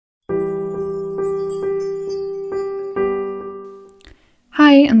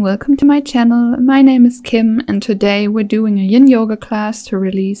Hi and welcome to my channel. My name is Kim and today we're doing a Yin Yoga class to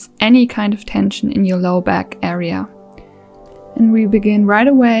release any kind of tension in your low back area. And we begin right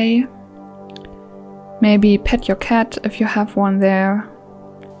away. Maybe pet your cat if you have one there.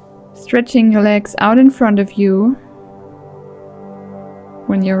 Stretching your legs out in front of you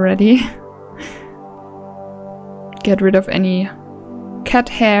when you're ready. Get rid of any cat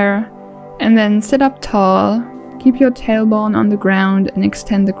hair and then sit up tall. Keep your tailbone on the ground and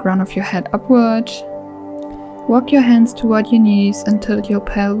extend the crown of your head upward. Walk your hands toward your knees and tilt your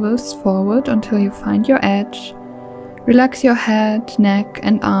pelvis forward until you find your edge. Relax your head, neck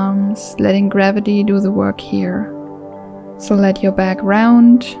and arms, letting gravity do the work here. So let your back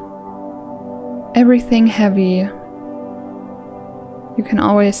round, everything heavy. You can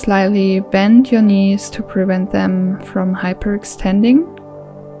always slightly bend your knees to prevent them from hyperextending.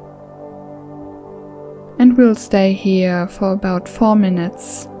 And we'll stay here for about 4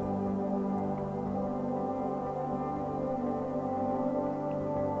 minutes.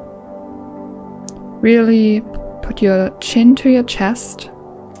 Really put your chin to your chest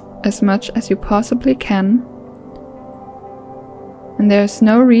as much as you possibly can. And there's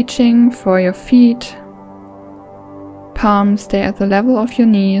no reaching for your feet. Palms stay at the level of your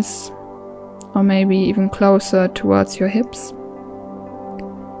knees, or maybe even closer towards your hips.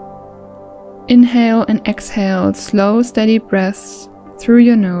 Inhale and exhale slow, steady breaths through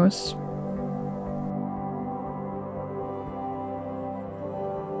your nose.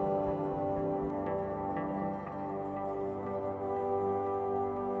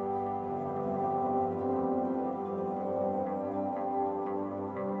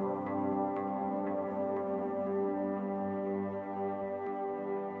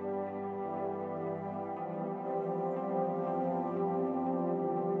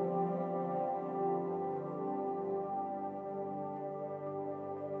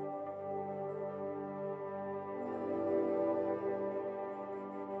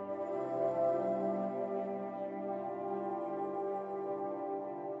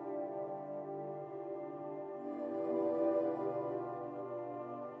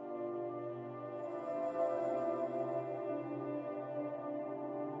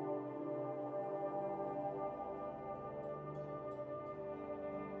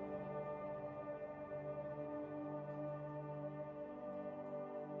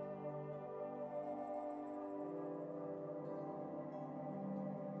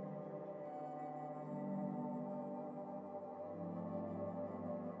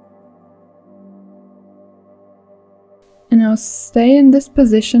 And now stay in this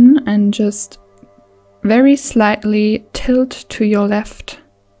position and just very slightly tilt to your left.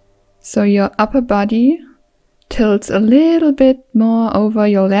 So your upper body tilts a little bit more over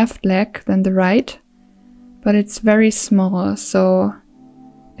your left leg than the right, but it's very small. So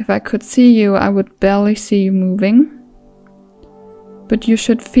if I could see you, I would barely see you moving. But you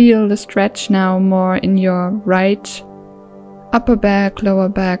should feel the stretch now more in your right upper back, lower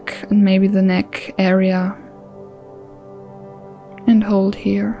back, and maybe the neck area. And hold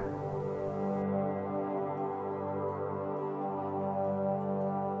here.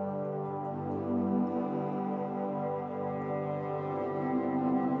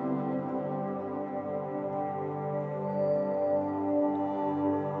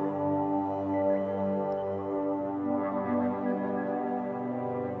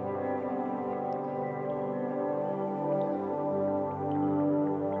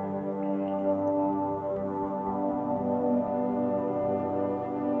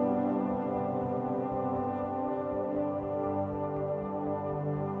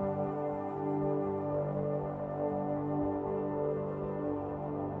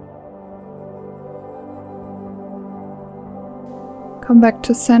 Come back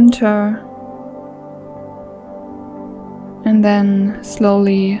to center and then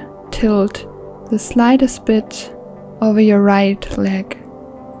slowly tilt the slightest bit over your right leg.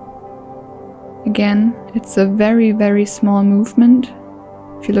 Again, it's a very, very small movement.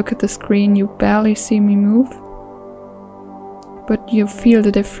 If you look at the screen, you barely see me move, but you feel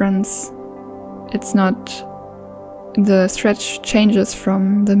the difference. It's not, the stretch changes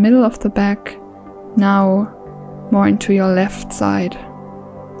from the middle of the back now more into your left side.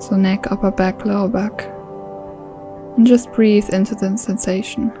 So neck, upper back, lower back. And just breathe into the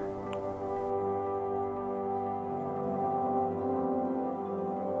sensation.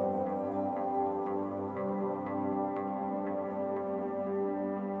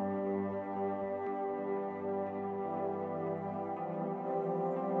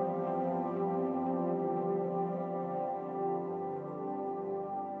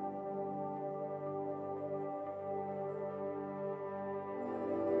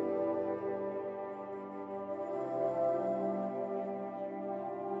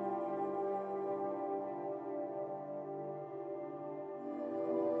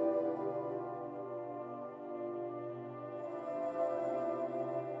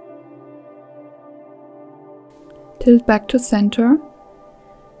 Tilt back to center.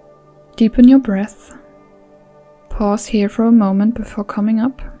 Deepen your breath. Pause here for a moment before coming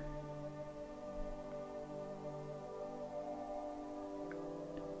up.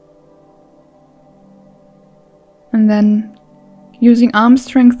 And then, using arm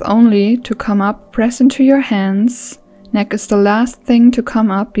strength only to come up, press into your hands. Neck is the last thing to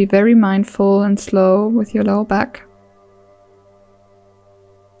come up. Be very mindful and slow with your lower back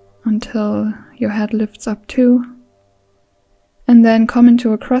until your head lifts up too. And then come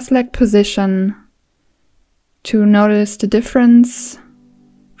into a cross-legged position to notice the difference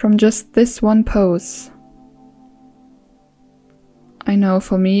from just this one pose. I know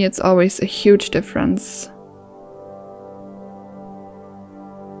for me it's always a huge difference.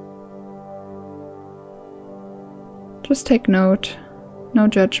 Just take note, no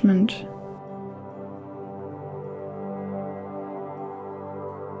judgment.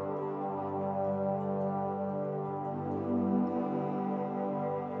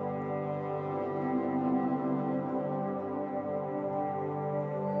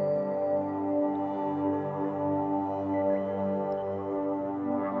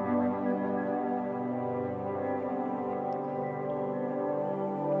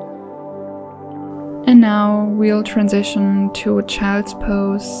 And now we'll transition to a child's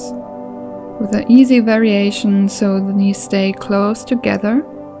pose with an easy variation so the knees stay close together.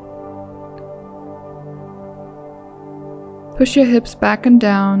 Push your hips back and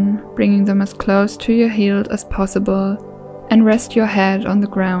down, bringing them as close to your heels as possible, and rest your head on the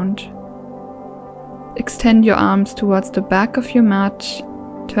ground. Extend your arms towards the back of your mat,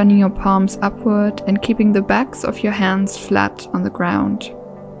 turning your palms upward and keeping the backs of your hands flat on the ground.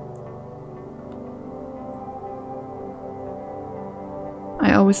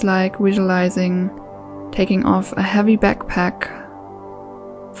 I always like visualizing taking off a heavy backpack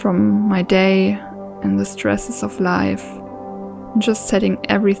from my day and the stresses of life, and just setting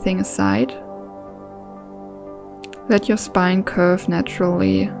everything aside. Let your spine curve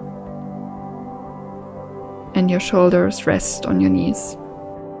naturally and your shoulders rest on your knees.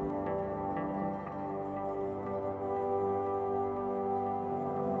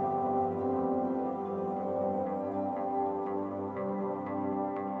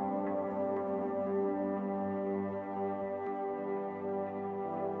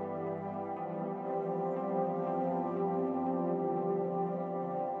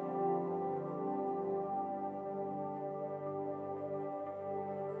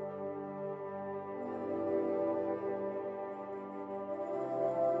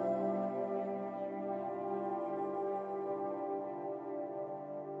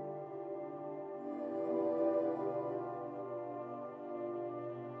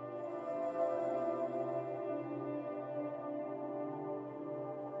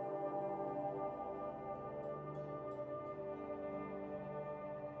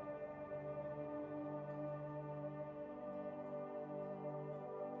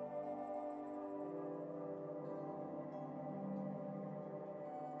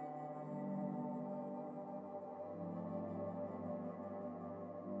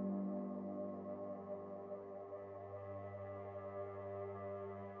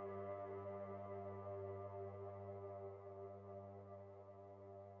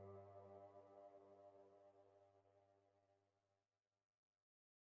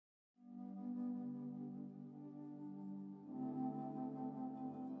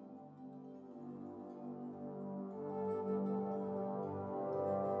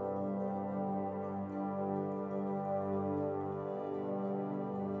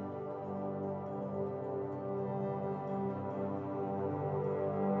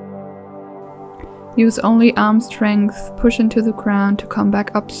 Use only arm strength, push into the ground to come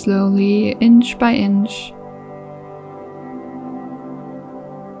back up slowly, inch by inch.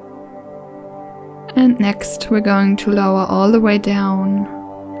 And next we're going to lower all the way down,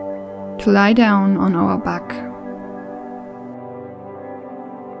 to lie down on our back.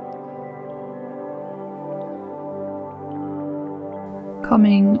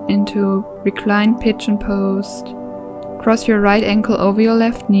 Coming into reclined pigeon pose. Cross your right ankle over your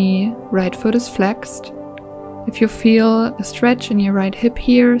left knee, right foot is flexed. If you feel a stretch in your right hip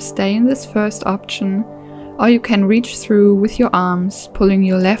here, stay in this first option, or you can reach through with your arms, pulling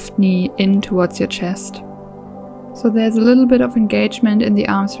your left knee in towards your chest. So there's a little bit of engagement in the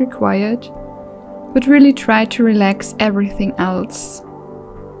arms required, but really try to relax everything else.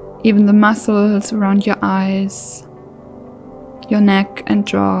 Even the muscles around your eyes, your neck and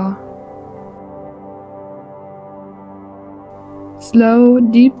jaw. Slow,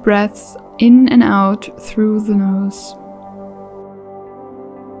 deep breaths in and out through the nose.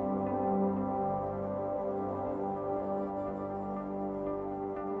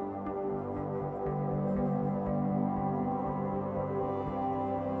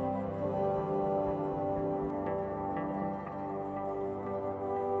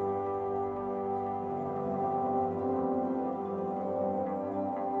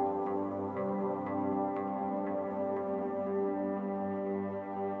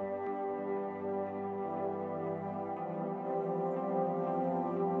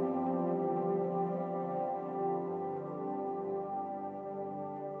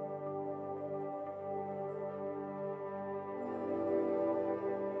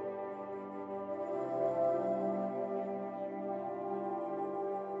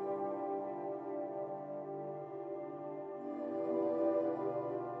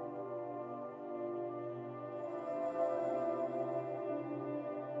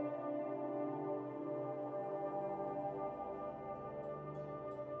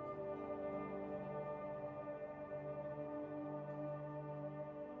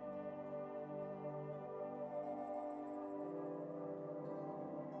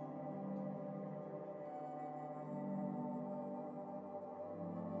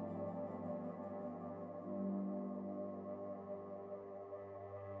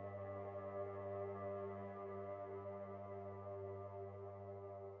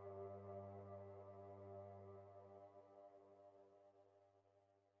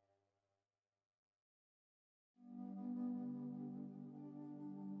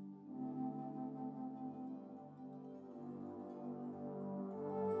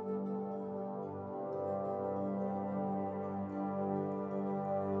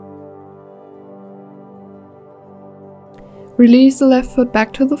 Release the left foot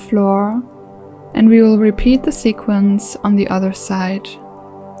back to the floor, and we will repeat the sequence on the other side.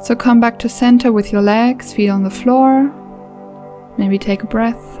 So come back to center with your legs, feet on the floor. Maybe take a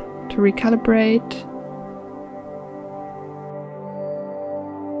breath to recalibrate.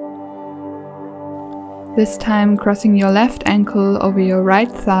 This time crossing your left ankle over your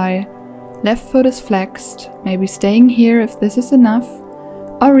right thigh. Left foot is flexed, maybe staying here if this is enough,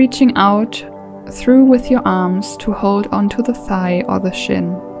 or reaching out through with your arms to hold onto the thigh or the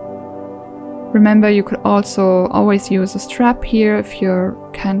shin. Remember, you could also always use a strap here if you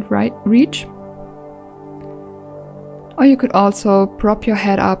can't reach. Or you could also prop your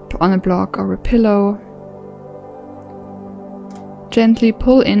head up on a block or a pillow. Gently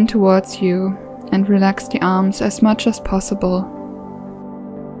pull in towards you and relax the arms as much as possible.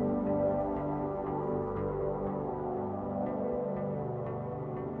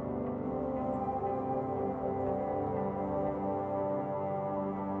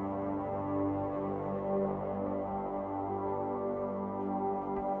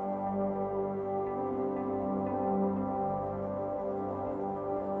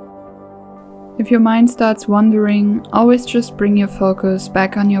 If your mind starts wandering, always just bring your focus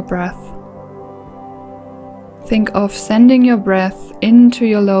back on your breath. Think of sending your breath into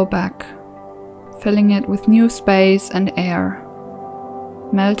your low back, filling it with new space and air,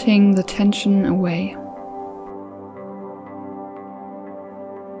 melting the tension away.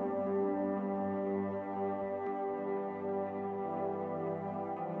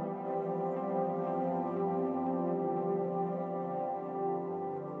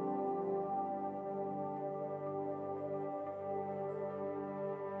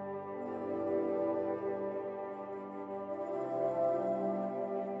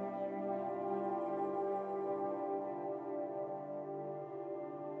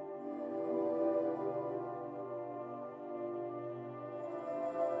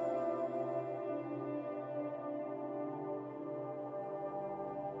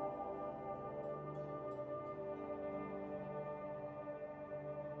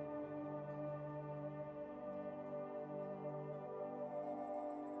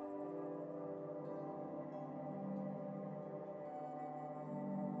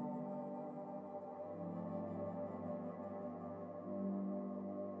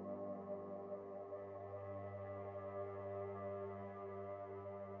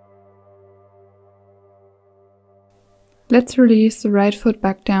 Let's release the right foot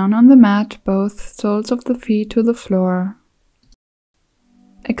back down on the mat, both soles of the feet to the floor.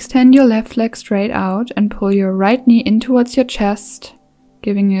 Extend your left leg straight out and pull your right knee in towards your chest,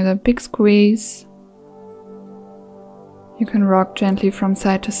 giving it a big squeeze. You can rock gently from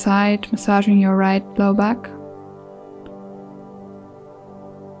side to side, massaging your right low back.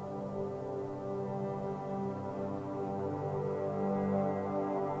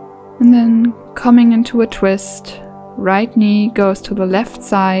 And then coming into a twist. Right knee goes to the left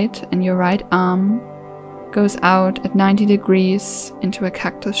side and your right arm goes out at 90 degrees into a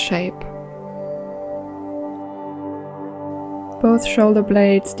cactus shape. Both shoulder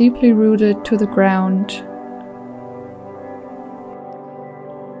blades deeply rooted to the ground.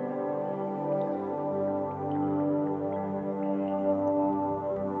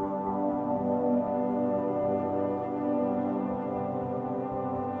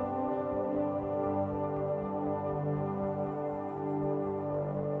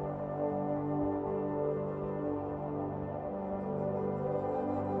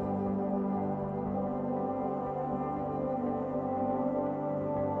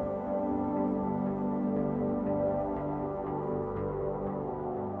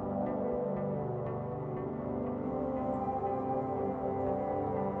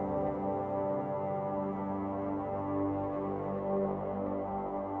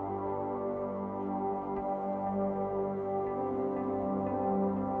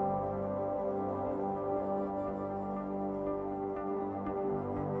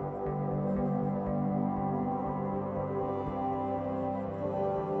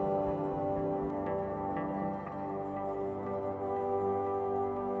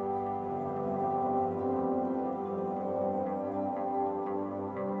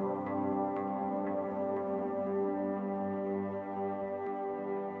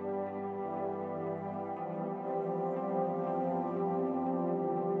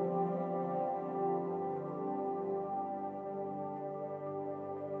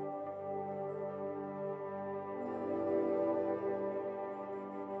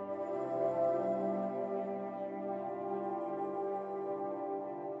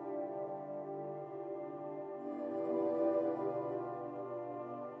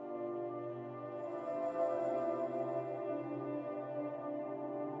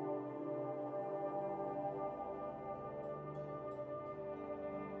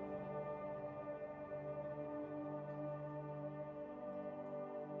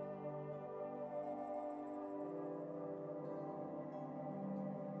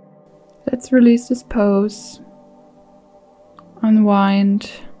 Let's release this pose.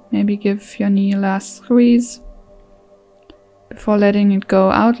 Unwind, maybe give your knee a last squeeze before letting it go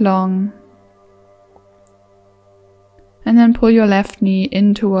out long. And then pull your left knee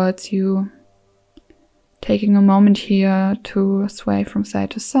in towards you, taking a moment here to sway from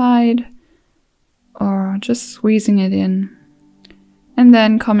side to side or just squeezing it in. And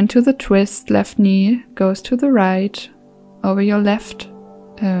then come into the twist, left knee goes to the right, over your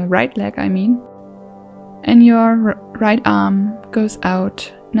right leg I mean. And your right arm goes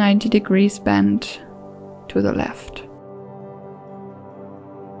out 90 degrees bent to the left.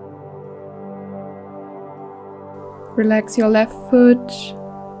 Relax your left foot,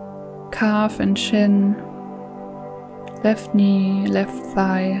 calf and shin, left knee, left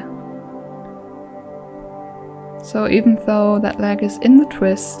thigh. So even though that leg is in the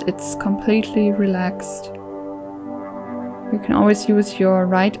twist, it's completely relaxed. You can always use your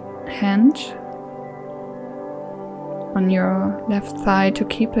right hand on your left thigh to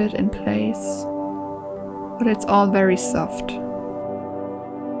keep it in place, but it's all very soft.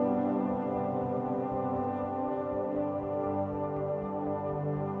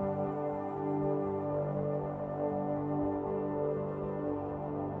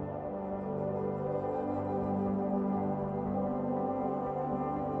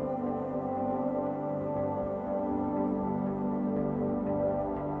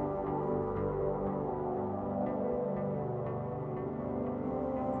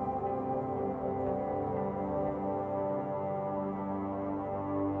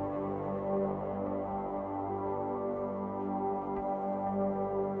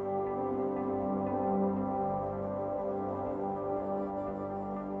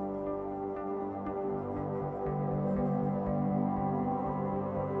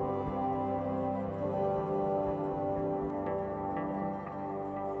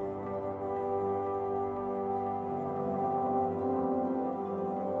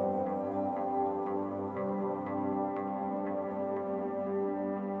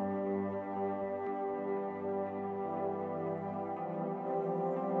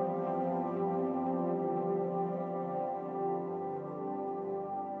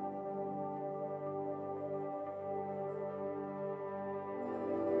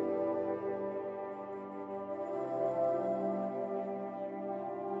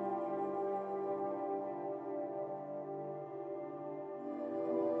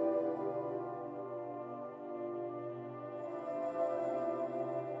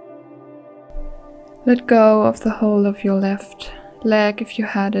 Let go of the whole of your left leg if you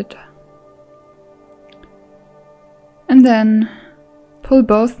had it. And then pull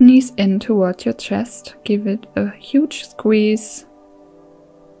both knees in towards your chest. Give it a huge squeeze.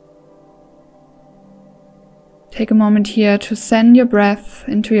 Take a moment here to send your breath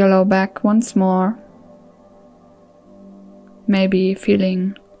into your low back once more. Maybe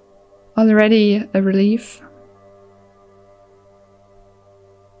feeling already a relief.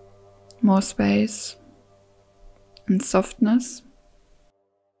 More space and softness.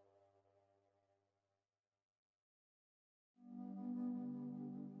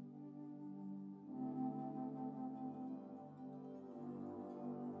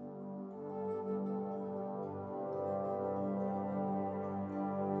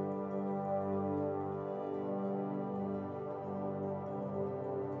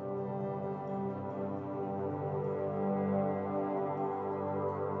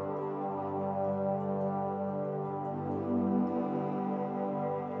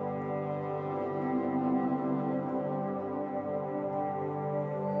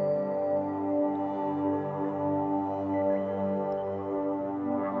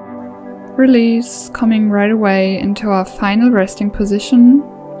 Release, coming right away into our final resting position,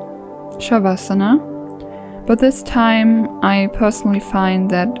 Shavasana. But this time I personally find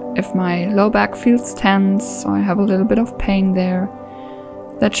that if my low back feels tense or I have a little bit of pain there,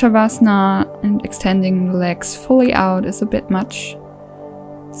 that Shavasana and extending the legs fully out is a bit much.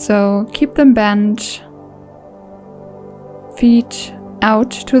 So keep them bent, feet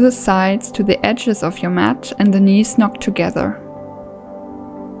out to the sides, to the edges of your mat, and the knees knocked together.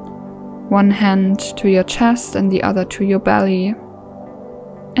 One hand to your chest and the other to your belly.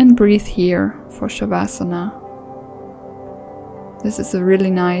 And breathe here for Shavasana. This is a really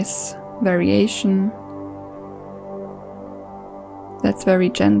nice variation that's very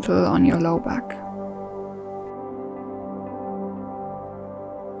gentle on your low back.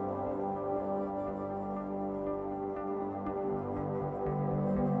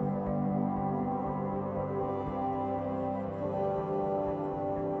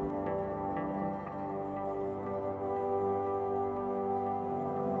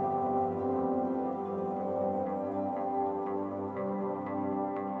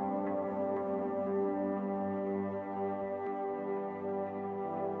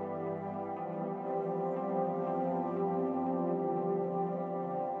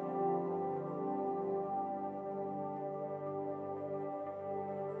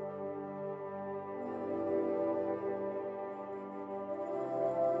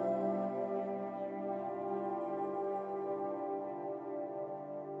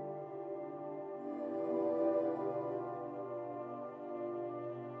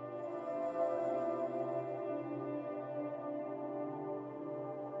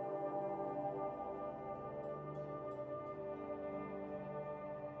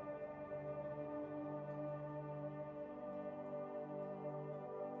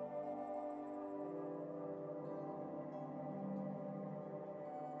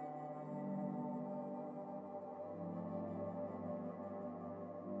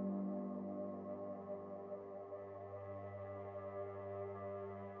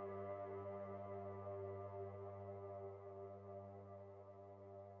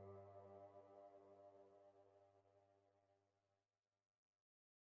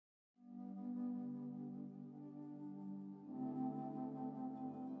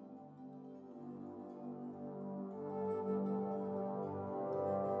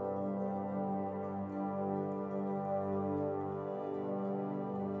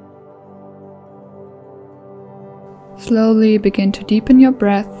 Slowly begin to deepen your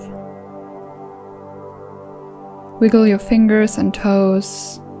breath. Wiggle your fingers and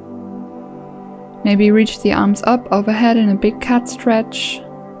toes. Maybe reach the arms up overhead in a big cat stretch.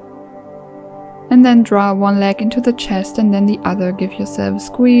 And then draw one leg into the chest and then the other. Give yourself a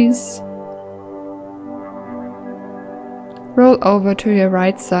squeeze. Roll over to your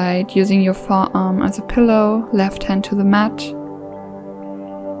right side using your forearm as a pillow, left hand to the mat.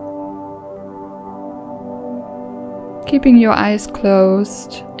 Keeping your eyes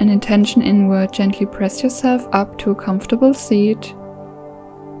closed and intention inward, gently press yourself up to a comfortable seat.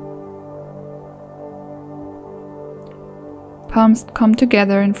 Palms come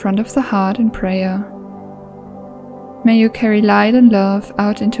together in front of the heart in prayer. May you carry light and love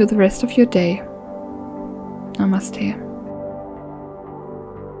out into the rest of your day. Namaste.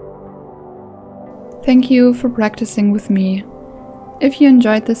 Thank you for practicing with me. If you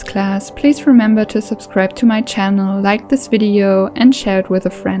enjoyed this class, please remember to subscribe to my channel, like this video and share it with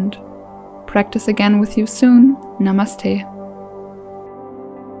a friend. Practice again with you soon. Namaste.